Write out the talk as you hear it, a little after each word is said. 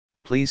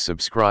Please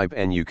subscribe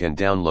and you can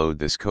download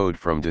this code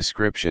from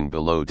description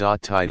below.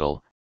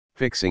 Title,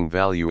 Fixing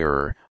Value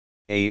Error,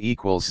 A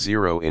equals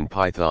 0 in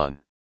Python.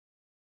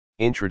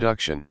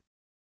 Introduction.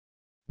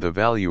 The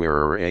value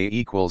error A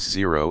equals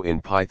 0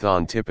 in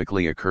Python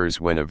typically occurs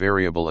when a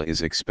variable A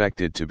is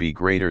expected to be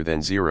greater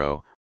than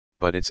 0,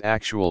 but its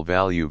actual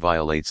value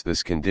violates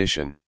this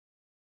condition.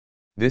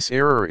 This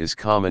error is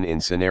common in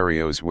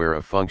scenarios where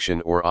a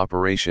function or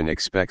operation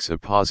expects a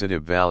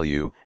positive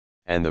value,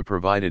 and the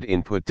provided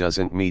input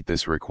doesn't meet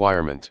this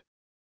requirement.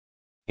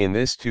 In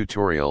this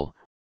tutorial,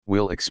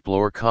 we'll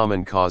explore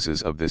common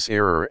causes of this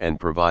error and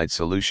provide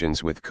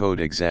solutions with code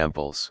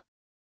examples.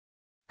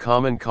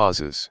 Common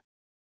causes.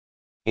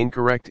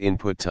 Incorrect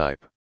input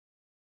type.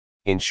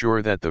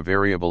 Ensure that the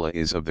variable A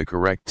is of the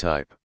correct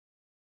type.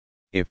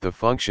 If the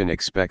function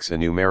expects a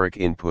numeric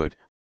input,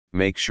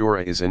 make sure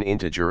A is an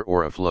integer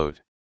or a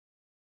float.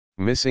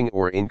 Missing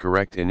or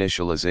incorrect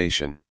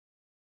initialization.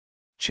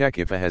 Check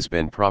if A has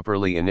been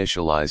properly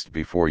initialized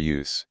before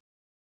use.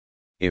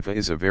 If A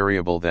is a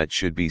variable that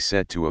should be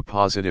set to a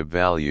positive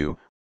value,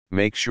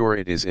 make sure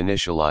it is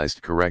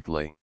initialized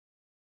correctly.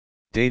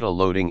 Data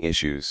loading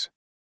issues.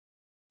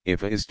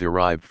 If A is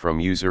derived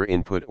from user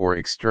input or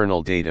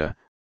external data,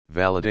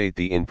 validate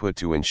the input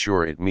to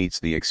ensure it meets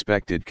the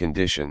expected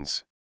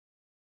conditions.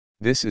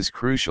 This is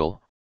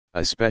crucial,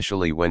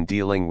 especially when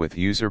dealing with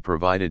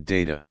user-provided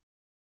data.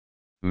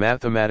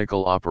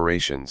 Mathematical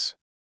operations.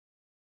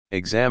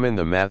 Examine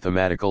the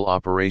mathematical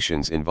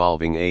operations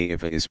involving A.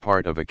 If A is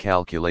part of a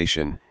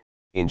calculation,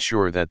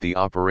 ensure that the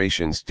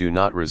operations do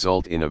not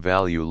result in a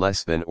value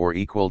less than or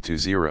equal to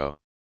 0.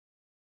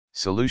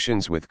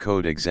 Solutions with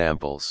code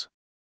examples.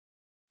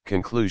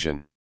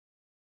 Conclusion.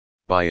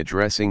 By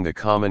addressing the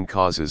common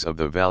causes of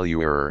the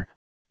value error,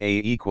 A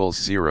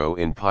equals 0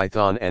 in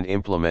Python and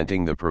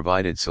implementing the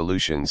provided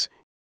solutions,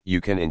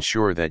 you can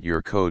ensure that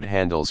your code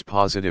handles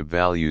positive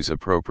values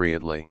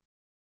appropriately.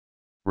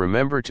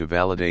 Remember to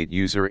validate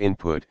user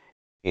input,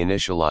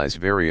 initialize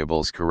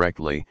variables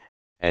correctly,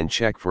 and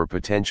check for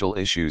potential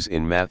issues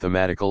in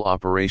mathematical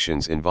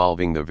operations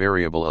involving the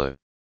variable A.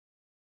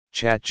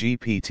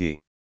 ChatGPT.